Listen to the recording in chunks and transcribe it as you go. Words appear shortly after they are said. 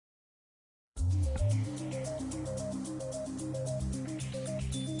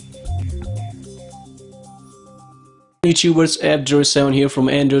YouTubers, App07 here from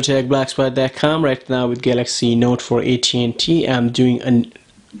AndroidTechBlackspot.com. Right now with Galaxy Note for AT&T, I'm doing a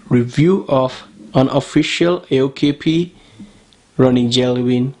review of unofficial Aokp running Jelly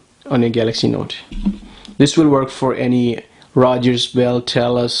Bean on a Galaxy Note. This will work for any Rogers, Bell,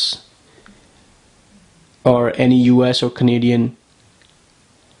 Telus, or any US or Canadian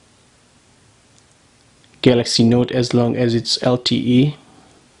Galaxy Note as long as it's LTE.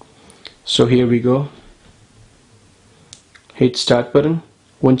 So here we go. Hit start button.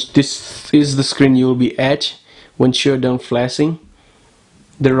 Once this is the screen you will be at, once you're done flashing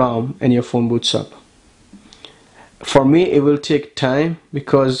the ROM and your phone boots up. For me it will take time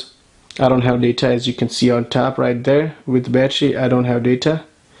because I don't have data, as you can see on top right there. With battery I don't have data,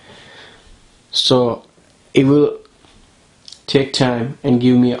 so it will take time and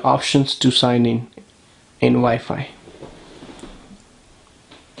give me options to sign in Wi-Fi.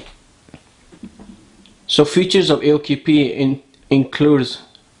 So features of Aokp includes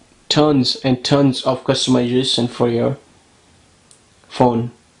tons and tons of customization for your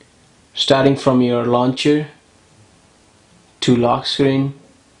phone, starting from your launcher to lock screen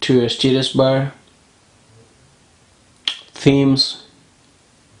to your status bar, themes,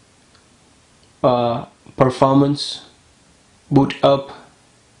 performance, boot up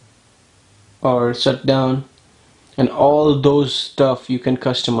or shut down, and all those stuff you can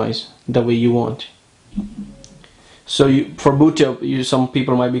customize the way you want. So for boot up, some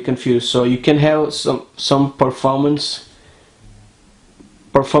people might be confused. So you can have some performing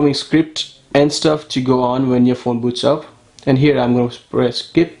script and stuff to go on when your phone boots up. And here I'm going to press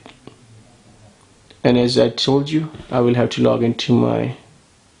skip, and as I told you, I will have to log into my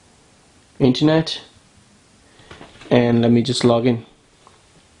internet, and let me just log in.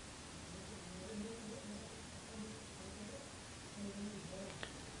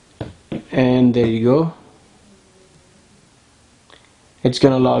 And there you go. It's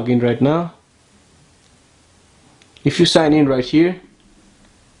gonna log in right now. If you sign in right here,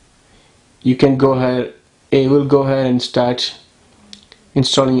 you can go ahead, it will go ahead and start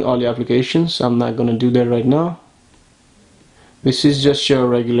installing all the applications. I'm not gonna do that right now. This is just your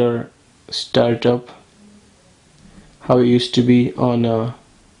regular startup, how it used to be on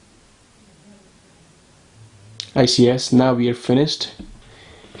ICS. Now we are finished.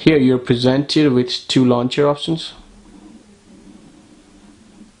 Here you're presented with two launcher options.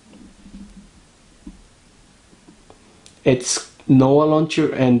 It's Nova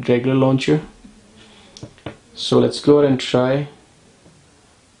launcher and regular launcher. So let's go ahead and try.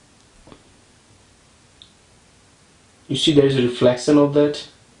 You see there's a reflection of that,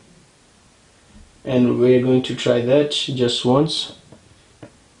 and we're going to try that just once.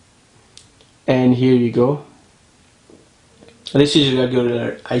 And here you go. This is a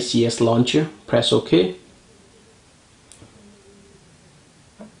regular ICS launcher. Press OK.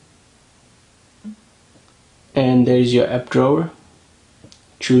 And there is your app drawer.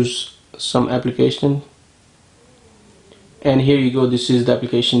 Choose some application. And here you go. This is the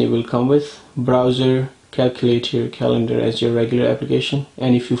application it will come with. Browser, calculator, calendar as your regular application.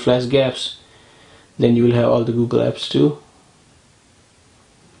 And if you flash gaps, then you will have all the Google apps too.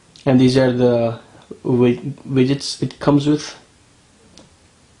 And these are the widgets it comes with.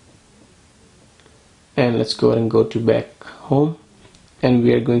 And let's go ahead and go to back home, and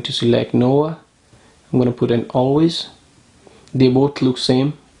we are going to select Nova. I'm going to put an always. They both look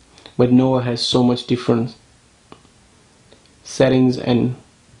same, but Nova has so much different settings, and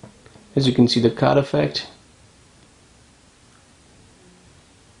as you can see the card effect.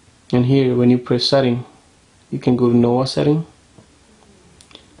 And here when you press setting, you can go to Nova setting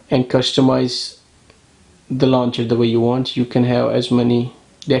and customize the launcher the way you want. You can have as many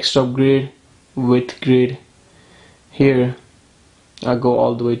desktop grid, width grid. Here I go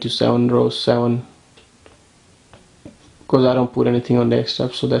all the way to 7 rows, 7, because I don't put anything on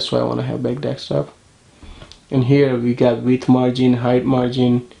desktop, so that's why I want to have back desktop. And here we got width margin, height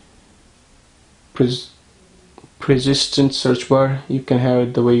margin, persistent search bar. You can have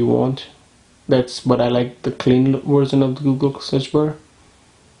it the way you want. But I like the clean version of the Google search bar.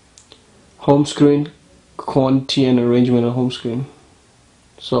 Home screen, quantity and arrangement of home screen.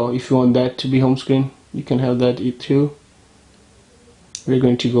 So if you want that to be home screen, you can have that too. We're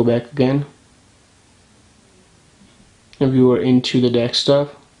going to go back again, and we were into the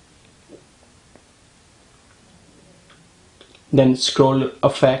desktop. Then scroll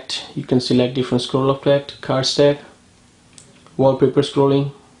effect, you can select different scroll effect, card stack, wallpaper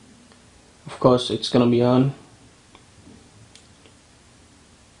scrolling, of course it's gonna be on,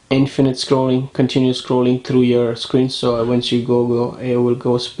 infinite scrolling, continuous scrolling through your screen. So once you go it will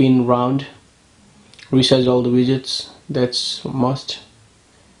go spin round Resize all the widgets, that's a must.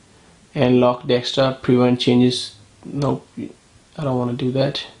 And lock desktop, prevent changes. Nope, I don't want to do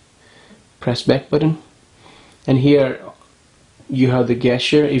that. Press back button, and here you have the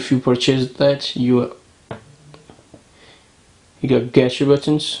gesture. If you purchase that, you got gesture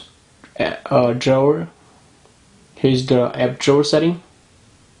buttons, drawer. Here's the app drawer setting.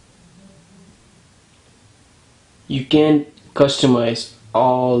 You can customize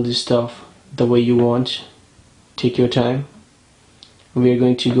all this stuff the way you want. Take your time. We are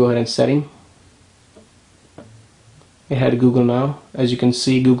going to go ahead and setting. It had Google Now. As you can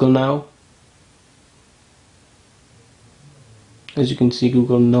see, Google Now. As you can see,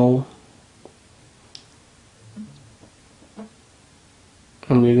 Google Now.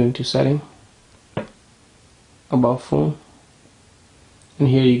 And we're going to setting. About phone. And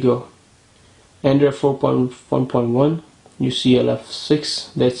here you go. Android 4.1.1.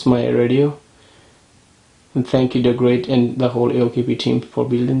 UCLF6. That's my radio. And thank you, the great and the whole Aokp team for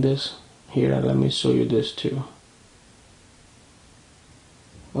building this. Here, let me show you this too.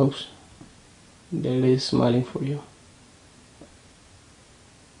 Oops, there it is, smiling for you.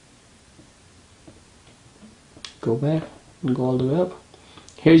 Go back and go all the way up.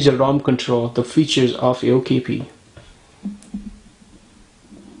 Here's your ROM control, the features of Aokp.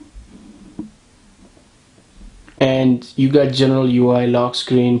 And you got general UI, lock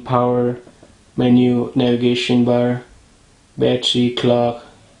screen, power, menu, navigation bar, battery, clock,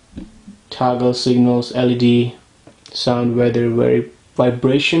 toggle signals, LED, sound, weather,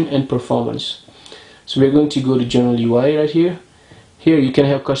 vibration, and performance. So we're going to go to general UI right here. Here you can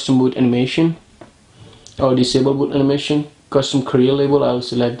have custom boot animation or disable boot animation, custom career label. I'll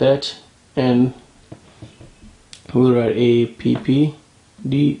select that, and we'll write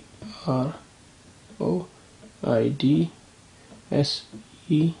APPDROIDSEID.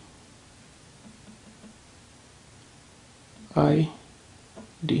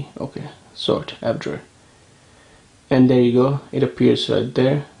 Okay, sort app drawer, and there you go, it appears right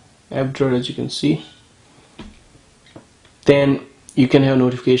there, app drawer, as you can see. Then you can have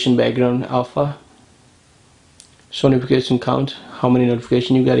notification background alpha, show notification count, how many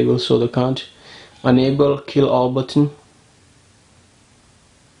notifications you got, it will show the count. Enable kill all button,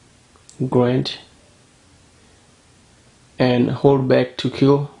 grant, and hold back to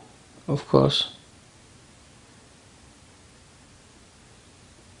kill, of course.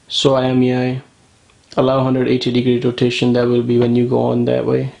 So IMEI, allow 180-degree rotation, that will be when you go on that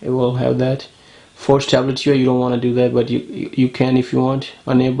way, it will have that. Force tablet UI, you don't want to do that, but you can if you want.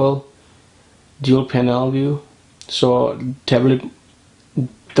 Enable dual panel view, so tablet,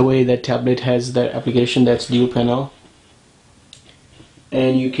 the way that tablet has that application, that's dual panel.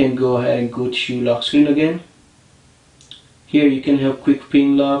 And you can go ahead and go to lock screen again. Here you can have quick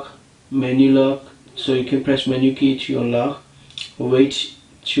pin lock, menu lock, so you can press menu key to unlock, wait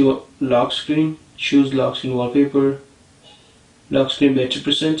to lock screen, choose lock screen wallpaper, lock screen battery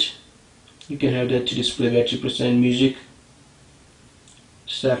percent. You can have that to display battery percent, music,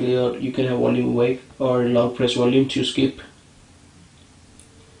 stack layout. You can have volume wake or long press volume to skip.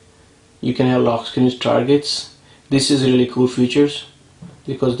 You can have lock screen targets. This is really cool features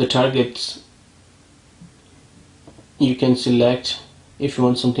because the targets you can select if you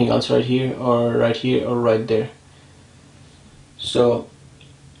want something else right here or right there. So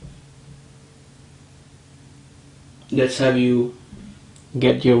that's how you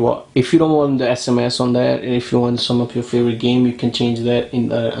get your, if you don't want the SMS on that, and if you want some of your favorite game, you can change that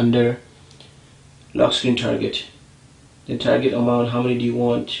in under lock screen target. The target amount, how many do you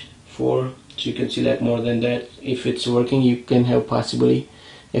want? 4, so you can select more than that. If it's working, you can have possibly.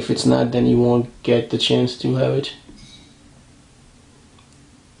 If it's not, then you won't get the chance to have it.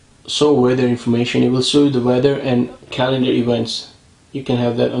 So weather information, it will show you the weather and calendar events. You can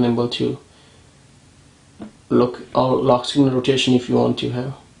have that enabled too. Lock screen rotation if you want to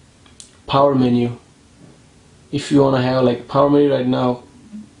have. Power menu, if you want to have like power menu right now,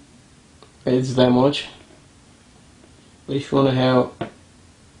 it's that much. But if you want to have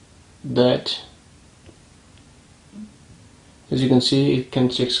that, as you can see, it can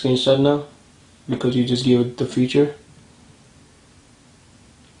take screenshot now because you just gave it the feature.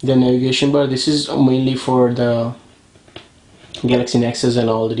 The navigation bar, this is mainly for the Galaxy Nexus and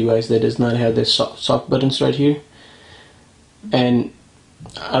all the devices that does not have the soft buttons right here, and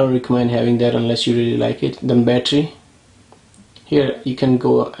I don't recommend having that unless you really like it. Then battery, here you can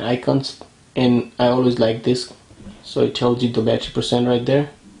go icons, and I always like this, so it tells you the battery percent right there.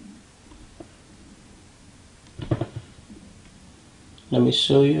 Let me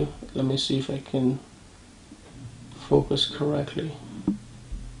show you, let me see if I can focus correctly.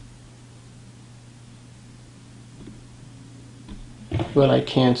 Well, I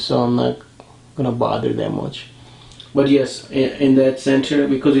can't, so I'm not gonna bother that much. But yes, in that center,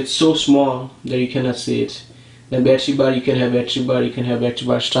 because it's so small that you cannot see it. The battery bar, you can have battery bar, you can have battery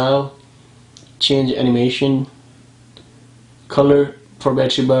bar style, change animation, color for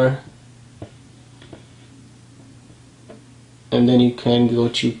battery bar, and then you can go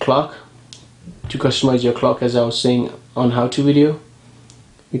to clock to customize your clock, as I was saying on how-to video.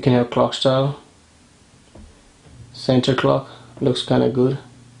 You can have clock style, center clock, looks kind of good.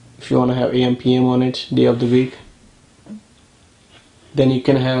 If you want to have AM PM on it, day of the week. Then you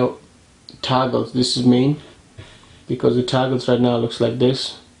can have toggles. This is main, because the toggles right now looks like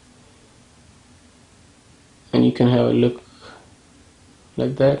this, and you can have a look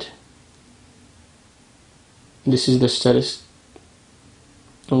like that. This is the status.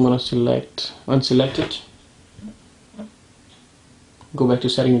 I'm gonna unselect it, go back to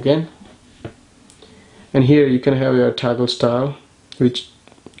setting again, and here you can have your toggle style, which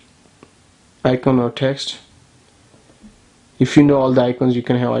icon or text. If you know all the icons, you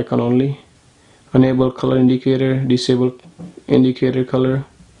can have icon only. Enable color indicator, disable indicator color,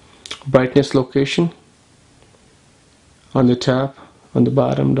 brightness location on the top, on the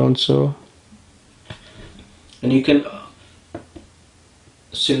bottom, down so. And you can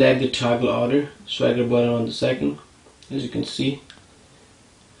select the toggle order, swagger button on the second, as you can see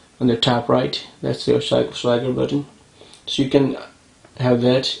on the top right, that's your swagger button. So you can have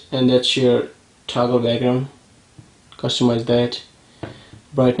that, and that's your toggle background. Customize that,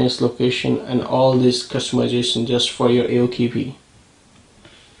 brightness, location, and all this customization just for your Aokp.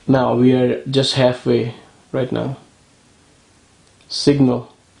 Now we are just halfway right now.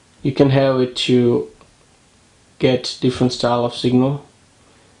 Signal, you can have it to get different style of signal.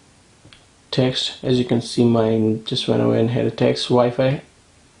 Text, as you can see, mine just went away and had a text. Wi-Fi,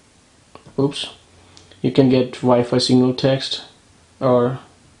 oops, you can get Wi-Fi signal text or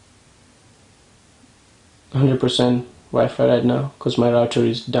 100% Wi-Fi right now, because my router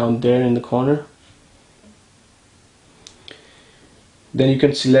is down there in the corner. Then you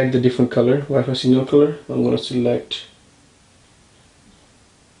can select the different color, Wi-Fi signal color. I'm going to select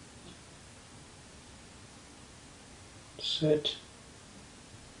set.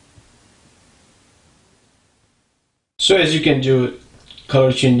 So as you can do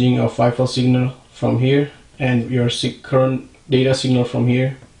color changing of Wi-Fi signal from here, and your current data signal from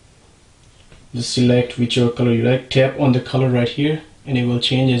here. Just select whichever color you like, tap on the color right here, and it will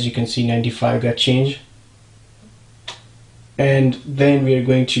change. As you can see, 95 got changed. And then we are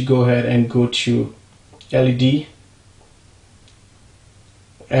going to go ahead and go to LED.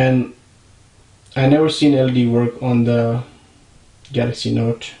 And I never seen LED work on the Galaxy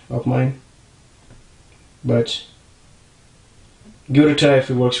Note of mine, but give it a try. If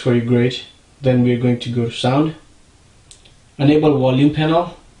it works for you, great. Then we are going to go to sound, enable volume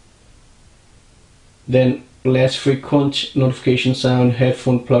panel, then less frequent notification sound,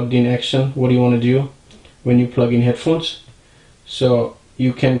 headphone plugged in action. What do you want to do when you plug in headphones? So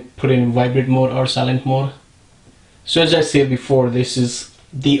you can put in vibrate mode or silent mode. So as I said before, this is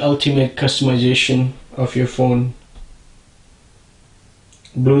the ultimate customization of your phone.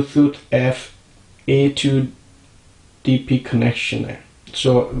 Bluetooth F A to DP connection.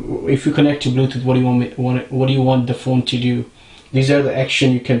 So if you connect to Bluetooth, what do you want the phone to do? These are the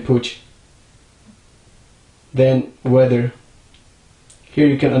action you can put. Then weather. Here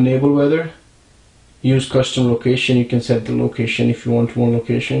you can enable weather. Use custom location. You can set the location if you want one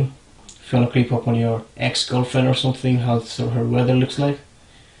location. If you want to click up on your ex-girlfriend or something, how her weather looks like.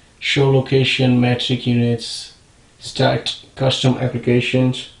 Show location, metric units, start custom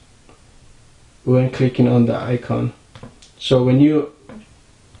applications when clicking on the icon. So when you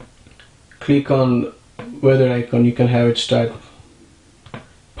click on weather icon, you can have it start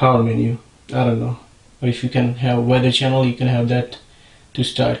power menu. I don't know. Or if you can have weather channel, you can have that to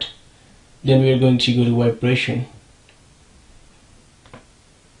start. Then we are going to go to vibration.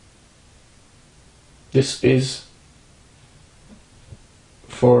 This is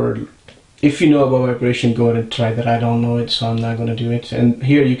for, if you know about vibration, go ahead and try that. I don't know it, so I'm not going to do it. And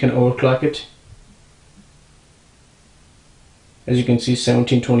here you can overclock it. As you can see,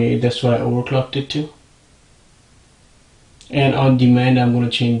 1728, that's what I overclocked it to. And on demand, I'm going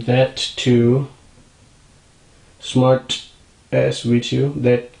to change that to Smart SV2.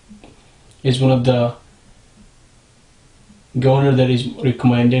 That is one of the governor that is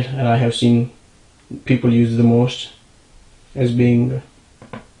recommended, and I have seen people use the most as being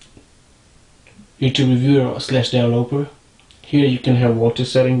YouTube reviewer / developer. Here you can have water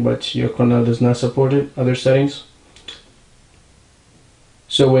setting, but your kernel does not support it. Other settings.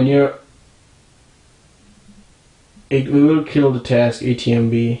 So when you're it will kill the task 80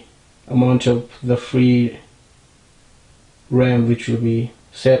 MB amount of the free RAM which will be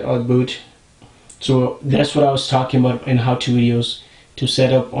set on boot. So that's what I was talking about in how-to videos to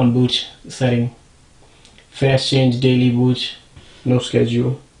set up on boot setting. Fast change, daily boot, no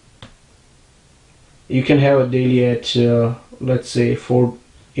schedule. You can have a daily at let's say 4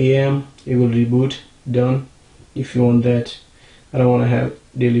 AM it will reboot, done. If you want that, I don't want to have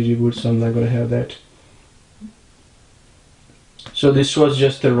daily reboot, so I'm not going to have that. So this was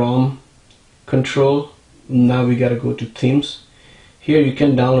just the ROM control. Now we gotta go to themes. Here you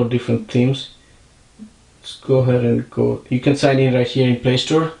can download different themes. Let's go ahead and go. You can sign in right here in Play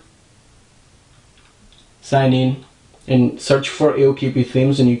Store. Sign in and search for Aokp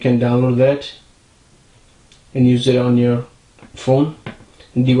themes, and you can download that and use it on your phone.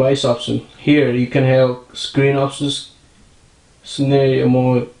 And device option. Here you can have screen options, scenario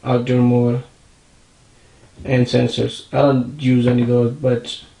mode, outdoor mode, and sensors. I don't use any of those,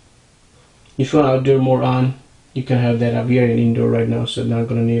 but if you want outdoor mode on, you can have that. We are in indoor right now, so not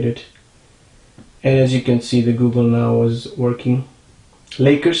gonna need it. And as you can see, the Google Now is working.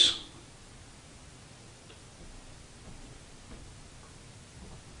 Lakers.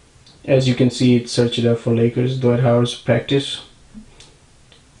 As you can see, it searched it up for Lakers. Dwight Howard's practice.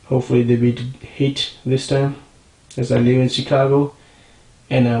 Hopefully they beat Heat this time, as I live in Chicago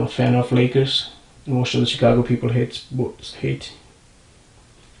and I'm a fan of Lakers. Most of the Chicago people hate.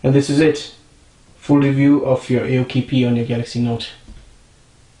 And this is it. Full review of your Aokp on your Galaxy Note.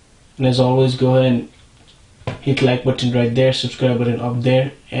 And as always, go ahead and hit like button right there, subscribe button up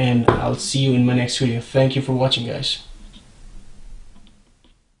there, and I'll see you in my next video. Thank you for watching, guys.